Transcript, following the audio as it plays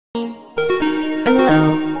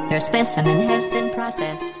Hello, your specimen has been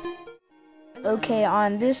processed. Okay,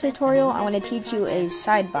 on this tutorial, I'm going to teach you a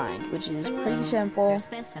sidebind, which is pretty simple.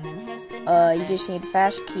 You just need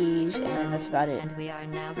fast keys, and that's about it.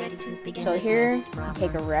 So here, you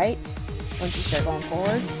take a right, once you start going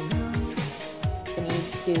forward. Then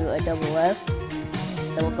you do a double left,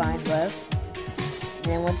 double bind left. And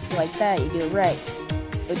then once it's like that, you do it right,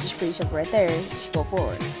 which is pretty simple right there. You just go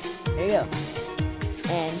forward. There you go.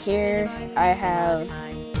 And here, I have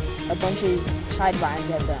a bunch of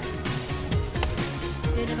sidebinds I've done.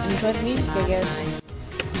 Enjoy the music, I guess.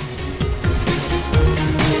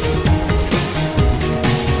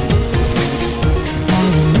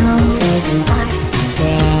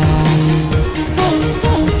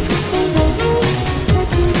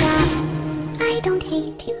 I don't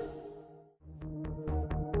hate you.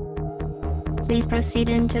 Please proceed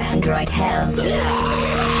into Android hell.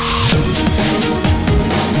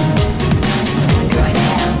 Android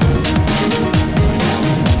hell.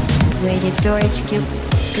 Weighted storage cube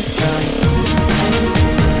destroyed.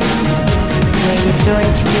 Weighted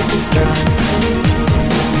storage cube destroyed.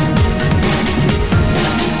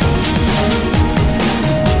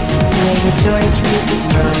 Weighted storage cube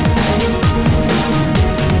destroyed.